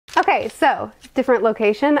Okay, so different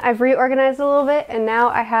location. I've reorganized a little bit and now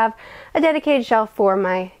I have a dedicated shelf for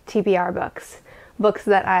my TBR books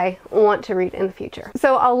that I want to read in the future.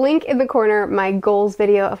 So I'll link in the corner my goals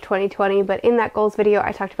video of 2020, but in that goals video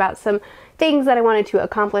I talked about some things that I wanted to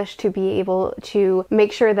accomplish to be able to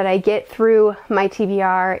make sure that I get through my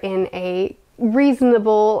TBR in a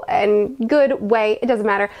reasonable and good way. It doesn't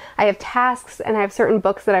matter. I have tasks and I have certain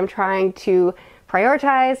books that I'm trying to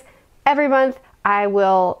prioritize. Every month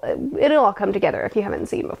it'll all come together if you haven't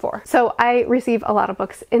seen before. So I receive a lot of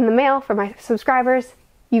books in the mail from my subscribers.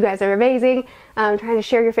 You guys are amazing. Trying to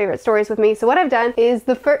share your favorite stories with me. So what I've done is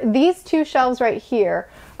these two shelves right here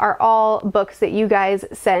are all books that you guys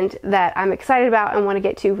sent that I'm excited about and want to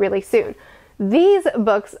get to really soon. These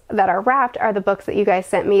books that are wrapped are the books that you guys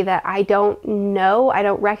sent me that I don't know, I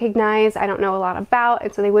don't recognize, I don't know a lot about,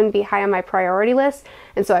 and so they wouldn't be high on my priority list.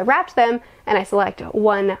 And so I wrapped them and I select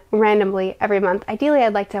one randomly every month. Ideally,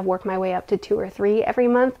 I'd like to work my way up to 2 or 3 every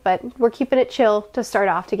month, but we're keeping it chill to start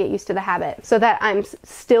off to get used to the habit so that I'm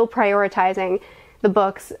still prioritizing the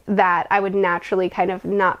books that I would naturally kind of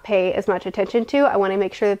not pay as much attention to. I want to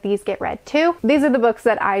make sure that these get read too. These are the books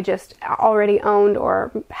that I just already owned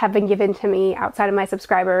or have been given to me outside of my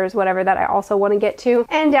subscribers, whatever, that I also want to get to.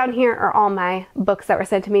 And down here are all my books that were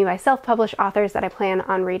sent to me by self-published authors that I plan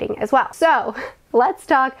on reading as well. So let's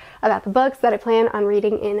talk about the books that I plan on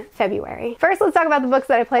reading in February. First, let's talk about the books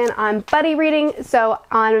that I plan on buddy reading. So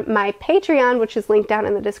on my Patreon, which is linked down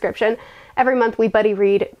in the description, every month we buddy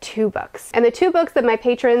read 2 books. And the 2 books that my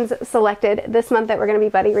patrons selected this month that we're going to be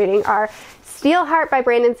buddy reading are Steelheart by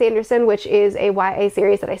Brandon Sanderson, which is a YA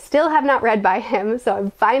series that I still have not read by him. So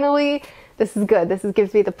I'm finally, this is good. This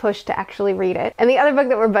gives me the push to actually read it. And the other book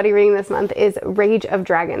that we're buddy reading this month is Rage of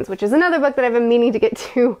Dragons, which is another book that I've been meaning to get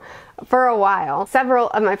to for a while. Several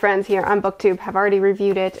of my friends here on BookTube have already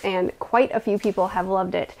reviewed it and quite a few people have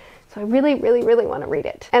loved it. So I really, really, really want to read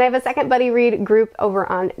it. And I have a second buddy read group over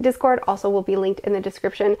on Discord, also will be linked in the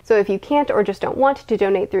description. So if you can't or just don't want to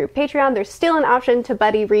donate through Patreon, there's still an option to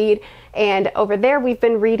buddy read. And over there, we've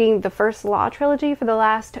been reading the first Law trilogy for the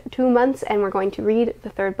last 2 months, and we're going to read the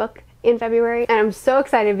 3rd book in February. And I'm so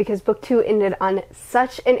excited because book 2 ended on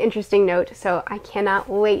such an interesting note, so I cannot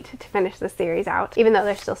wait to finish this series out, even though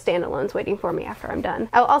there's still standalones waiting for me after I'm done.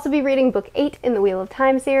 I'll also be reading book 8 in the Wheel of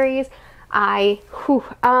Time series. By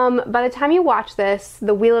the time you watch this,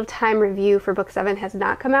 the Wheel of Time review for book 7 has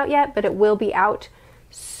not come out yet, but it will be out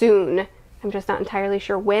soon. I'm just not entirely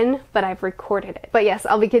sure when, but I've recorded it. But yes,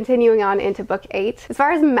 I'll be continuing on into book 8. As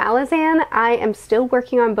far as Malazan, I am still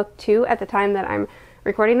working on book 2 at the time that I'm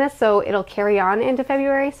recording this, so it'll carry on into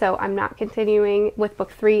February, so I'm not continuing with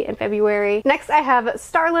book 3 in February. Next, I have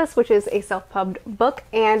Starless, which is a self-pubbed book,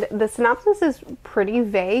 and the synopsis is pretty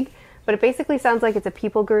vague, but it basically sounds like it's a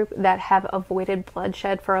people group that have avoided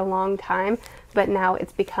bloodshed for a long time, but now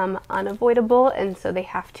it's become unavoidable, and so they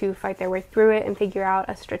have to fight their way through it and figure out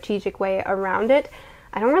a strategic way around it.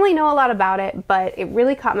 I don't really know a lot about it, but it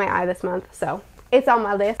really caught my eye this month, so it's on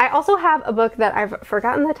my list. I also have a book that I've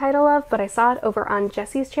forgotten the title of, but I saw it over on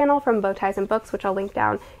Jesse's channel from Bow Ties and Books, which I'll link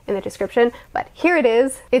down in the description. But here it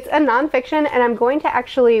is. It's a nonfiction, and I'm going to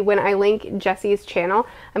actually, when I link Jesse's channel,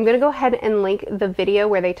 I'm going to go ahead and link the video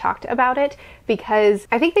where they talked about it, because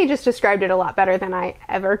I think they just described it a lot better than I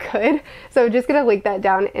ever could. So I'm just going to link that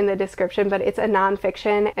down in the description, but it's a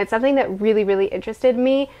nonfiction. It's something that really, really interested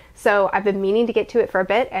me. So I've been meaning to get to it for a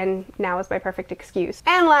bit, and now is my perfect excuse.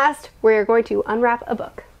 And last, we're going to unwrap a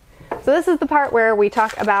book. So this is the part where we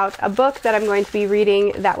talk about a book that I'm going to be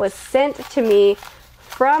reading that was sent to me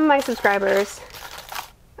from my subscribers.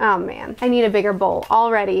 Oh man, I need a bigger bowl.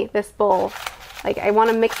 Already, this bowl, like I want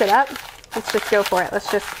to mix it up. Let's just go for it.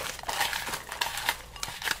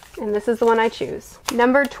 And this is the one I choose.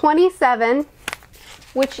 Number 27,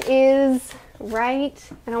 which is right,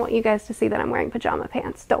 I don't want you guys to see that I'm wearing pajama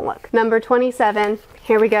pants. Don't look. Number 27,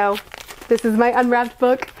 here we go. This is my unwrapped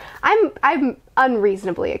book. I'm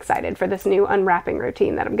unreasonably excited for this new unwrapping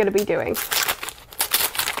routine that I'm going to be doing.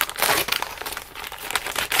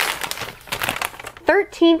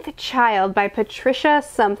 13th Child by Patricia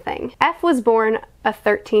Something. F was born a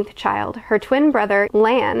 13th child. Her twin brother,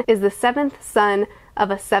 Lan, is the 7th son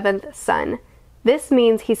of a 7th son. This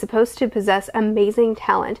means he's supposed to possess amazing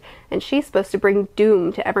talent, and she's supposed to bring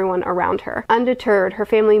doom to everyone around her. Undeterred, her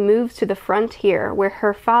family moves to the frontier, where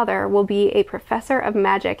her father will be a professor of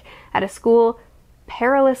magic at a school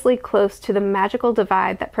perilously close to the magical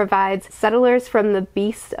divide that provides settlers from the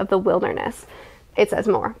beasts of the wilderness. It says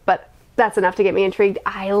more, but that's enough to get me intrigued.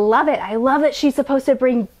 I love it. I love that she's supposed to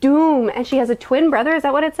bring doom, and she has a twin brother. Is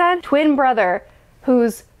that what it said? Twin brother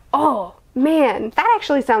who's, oh, Man, that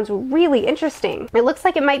actually sounds really interesting. It looks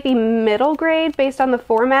like it might be middle grade based on the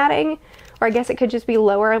formatting, or I guess it could just be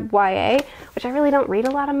lower YA, which I really don't read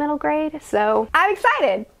a lot of middle grade, so I'm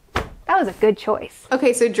excited. That was a good choice.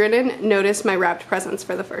 Okay, so Drennan noticed my wrapped presents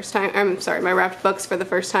for the first time. I'm sorry, my wrapped books for the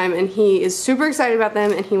first time, and he is super excited about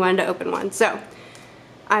them, and he wanted to open one. So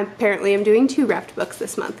I apparently am doing 2 wrapped books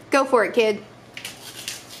this month. Go for it, kid.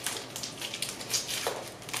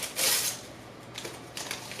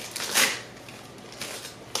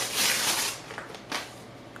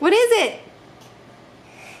 What is it?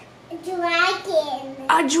 A dragon.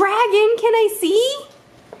 A dragon? Can I see?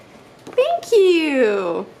 Thank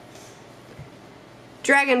you.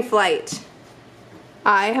 Dragonflight.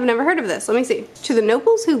 I have never heard of this. Let me see. To the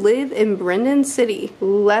nobles who live in Brendan City,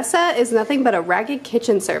 Lessa is nothing but a ragged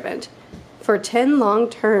kitchen servant. For 10 long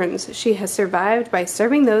turns, she has survived by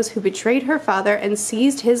serving those who betrayed her father and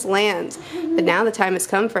seized his lands. But now the time has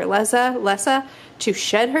come for Lessa to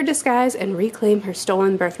shed her disguise and reclaim her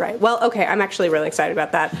stolen birthright. Well, okay, I'm actually really excited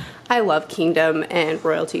about that. I love kingdom and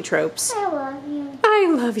royalty tropes. I love you.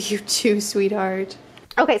 I love you too, sweetheart.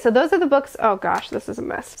 Okay, so those are the books. Oh gosh, this is a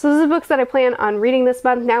mess. So those are the books that I plan on reading this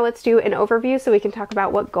month. Now let's do an overview so we can talk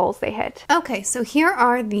about what goals they hit. Okay, so here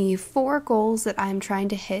are the 4 goals that I'm trying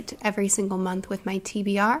to hit every single month with my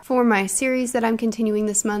TBR. For my series that I'm continuing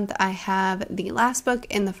this month, I have the last book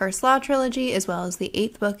in the First Law trilogy, as well as the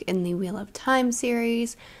 8th book in the Wheel of Time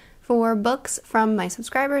series. For books from my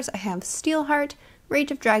subscribers, I have Steelheart,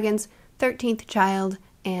 Rage of Dragons, 13th Child,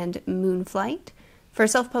 and Moonflight. For a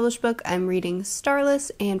self-published book, I'm reading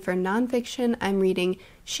Starless, and for nonfiction, I'm reading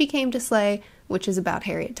She Came to Slay, which is about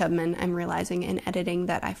Harriet Tubman. I'm realizing in editing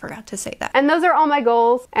that I forgot to say that. And those are all my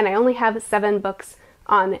goals, and I only have 7 books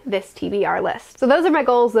on this TBR list. So those are my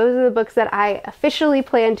goals. Those are the books that I officially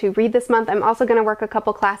plan to read this month. I'm also going to work a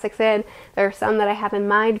couple classics in. There are some that I have in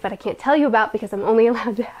mind, but I can't tell you about because I'm only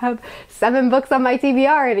allowed to have 7 books on my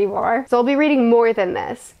TBR anymore. So I'll be reading more than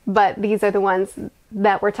this, but these are the ones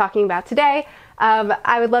that we're talking about today.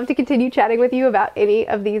 I would love to continue chatting with you about any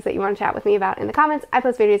of these that you want to chat with me about in the comments. I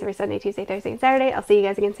post videos every Sunday, Tuesday, Thursday, and Saturday. I'll see you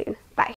guys again soon. Bye.